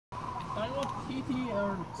join with TT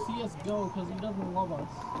or CSGO because he doesn't love us.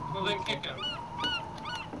 Well, then kick him.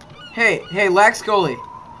 Hey, Lax Goalie.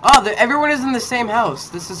 Oh, everyone is in the same house.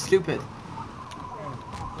 This is stupid.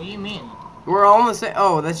 What do you mean? We're all in the same.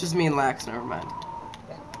 Oh, that's just me and Lax. Never mind.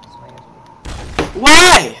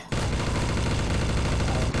 Why?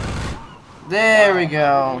 There we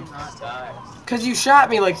go. Cause you shot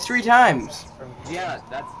me like 3 times. Yeah,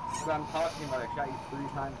 that's what I'm talking about. I shot you 3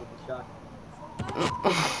 times with the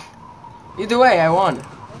shot. Either way, I won.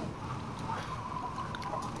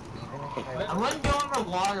 I wouldn't go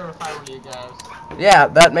underwater if I were you guys. Yeah,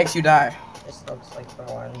 that makes you die. This looks like the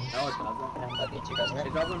one. No, it doesn't. And that beats you guys.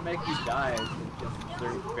 It doesn't make you die. It's just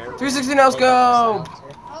very 360 no's go!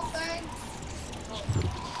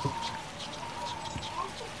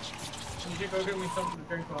 Go get me something to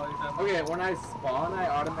drink while he's at it. Okay, when I spawn, I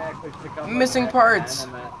automatically pick up Missing like, parts.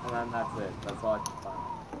 and then that's it. That's all I can find.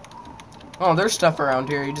 Oh, there's stuff around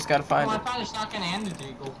here. You just gotta find Oh, I it. found a shotgun and a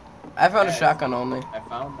deagle. I found a shotgun only. I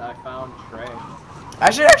found Trey. I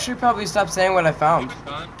should actually probably stop saying what I found.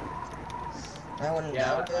 I wouldn't Yeah,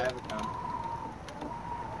 doubt I it. have a gun.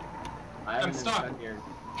 I have I'm an stuck. incendiary.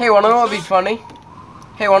 Hey, wanna know what'd be funny?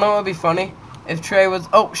 Hey, wanna know what'd be funny? If Trey was.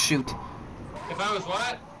 Oh, shoot. If I was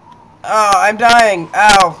what? Oh, I'm dying.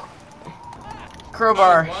 Ow.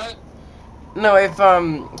 Crowbar. What? No, if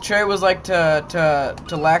Trey was like to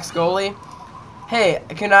Lax Goalie, hey,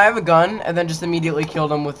 can I have a gun? And then just immediately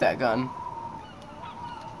killed him with that gun.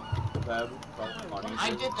 That was funny. I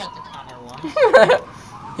did that to Connor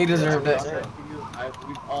once. He deserved it.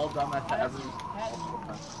 We've all done that to every.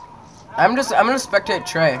 I'm gonna spectate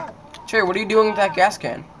Trey. Trey, what are you doing with that gas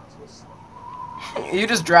can? You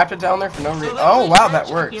just dropped it down there for no reason. Oh wow, that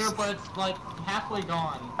works. Here, but it's like halfway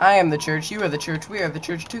gone. I am the church, you are the church, we are the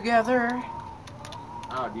church together.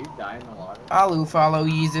 Oh, do you die in the water? I'll follow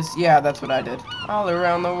Jesus. Yeah, that's what I did. All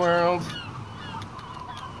around the world.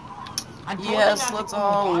 Yes, let's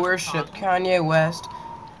all worship Kanye West.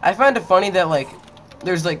 I find it funny that like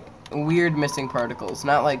there's like weird missing particles,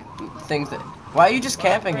 not like things that. Why are you just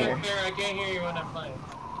camping here? I can't hear you when I'm playing.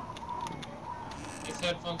 These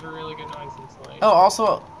headphones are really good noise insulation. Oh,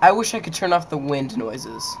 also, I wish I could turn off the wind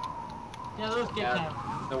noises. Yeah, those get Yeah, kind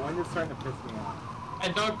of. the wind is starting to piss me off.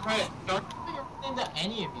 And don't cry. Don't. Into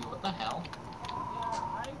any of you, what the hell? Yeah,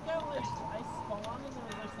 I got like, I spawned and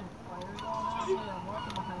there was like some fire going on there. I'm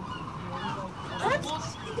walking behind some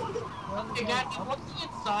trees, like, Okay, guys, what's the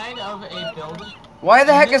inside of a building? Why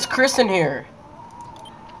the heck is Chris in here?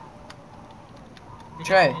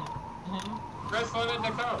 Trey. Press one in the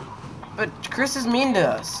code. But Chris is mean to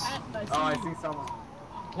us. Oh, I see someone.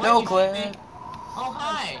 No, Cliff. Oh,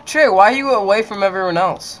 hi. Trey, why are you away from everyone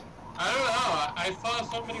else? I don't know. I saw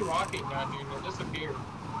somebody walking down here and they disappeared.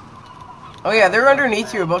 Oh yeah, they're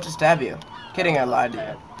underneath you, about to stab you. Kidding, I lied to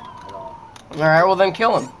you. Alright, well then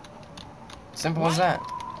kill him. Simple as that.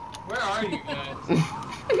 Where are you guys?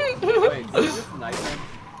 Wait, is this night time?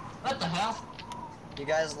 What the hell? You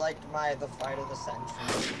guys liked the fight of the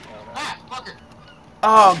century. Ah, fucker.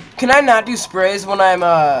 Oh, can I not do sprays when I'm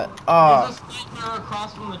There's a sniper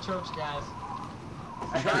across from the church, guys.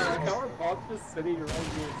 I know we're both just sitting around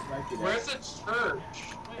here sniping. Where's the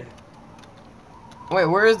church? Wait,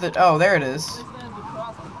 where is the? Oh, there it is.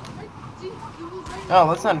 Oh,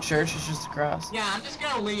 that's not a church. It's just a cross. Yeah, I'm just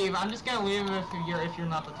gonna leave. I'm just gonna leave if you're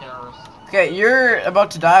not the terrorist. Okay, you're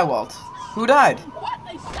about to die, Walt. Who died? what?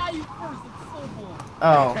 I shot you first, it's so bull.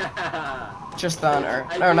 Oh, just on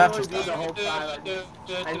or not just the on. whole time.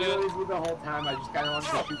 I knew it was the whole time. I just kind of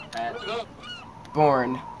wanted to shoot Pat.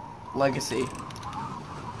 Born Legacy.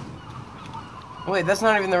 Wait, that's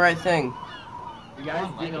not even the right thing. You guys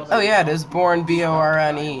do know Oh yeah, it is Born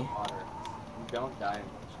B-O-R-N-E. You don't die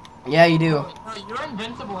much. Yeah, you do. No, you're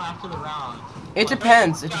invincible after the round. It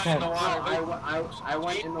depends. It depends. I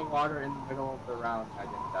went in the water in the middle of the round. I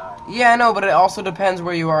didn't die. Yeah, I know, but it also depends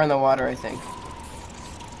where you are in the water, I think.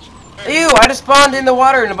 Ew, I just spawned in the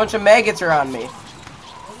water and a bunch of maggots are on me. I just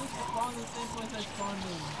spawned in the same place I spawned in,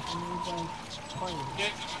 and it was like, fire.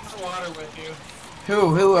 Get in the water with you.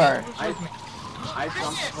 Who are?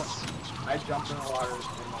 I jumped in the water.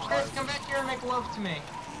 Chris, come back here and make love to me.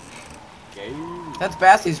 Gay. That's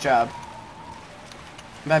Bassie's job.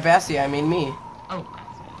 By Bassie, I mean me. Oh.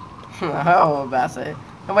 Oh, Bassie.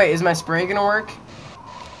 Oh, wait, is my spray gonna work?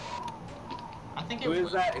 I think it Who is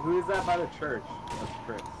was. that? Who is that by the church? That's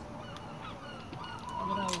Chris. I'll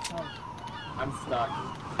get out of the house. I'm stuck.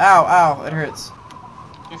 Ow, ow, it hurts.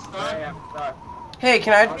 You Hey, stuck? I'm stuck. Hey,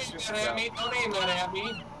 can I? Don't aim that at me. Don't aim that at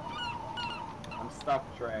me. I'm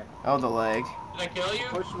stuck, Trey. Oh, the leg. Did I kill you?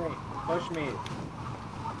 Push me. Push me.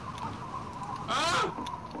 Ah!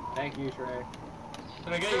 Thank you, Trey.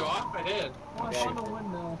 Did I get you off? I did. Oh, I found a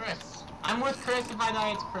windmill. Chris. I'm with Chris. If I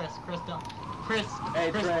die, it's Chris. Chris, don't. Chris.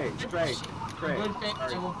 Hey, Chris, Trey. Good faith,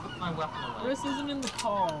 I will put my weapon away. Chris isn't in the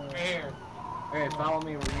car. Right here. Okay, follow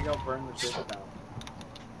me. We're gonna go burn the church down.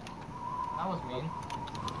 That was mean.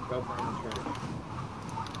 Go burn the church.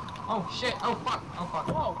 Oh shit. Oh fuck. Oh fuck.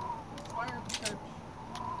 Whoa! Fire at the church.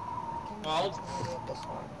 Walt?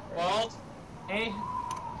 Walt? Hey.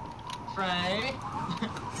 Trey.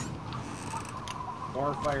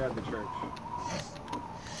 More fire at the church.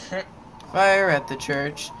 Fire at the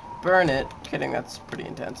church. Burn it. Kidding, that's pretty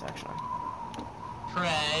intense, actually.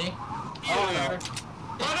 Trey. Oh no.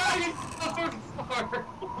 What are you going for?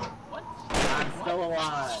 What? I'm still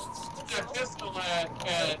alive. A pistol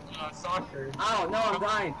at soccer. Oh no, I'm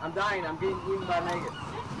dying. I'm dying. I'm getting eaten by maggots.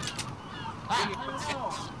 I don't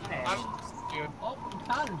know. Dude. Oh,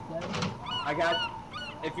 Connor's dead. I got.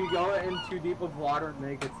 If you go in too deep with water,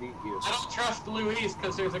 maggots eat you. I don't trust Luis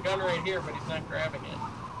because there's a gun right here, but he's not grabbing it.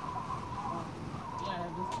 Yeah,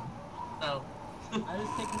 No. I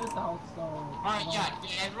just take this out, so. Alright, yeah.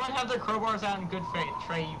 Everyone have their crowbars out in good faith.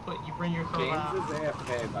 Trey, you bring your crowbar James out. is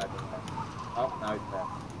AFK, by the way. Oh, now he's back.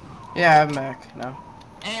 Yeah, I'm back now.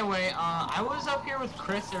 Anyway, I was up here with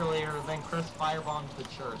Chris earlier, then Chris firebombed the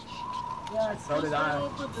church. Yeah, it's So did I.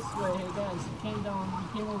 over this way. Hey guys, he came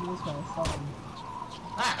over this way. I saw him.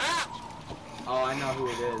 Oh, I know who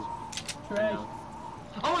it is. Trey.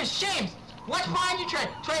 Oh, it's James! What's behind you, Trey?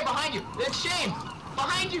 Trey, behind you! It's James!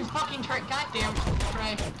 Behind you, fucking Trey! Goddamn,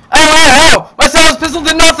 Trey! Ow, ow, ow! My silenced pistol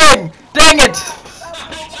did nothing! Dang it!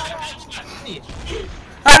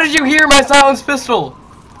 How did you hear my silenced pistol?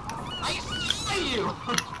 I saw you!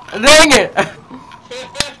 Dang it! I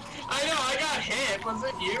know, I got hit. Was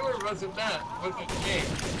it you or was it that? Was it me?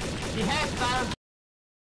 He has silence.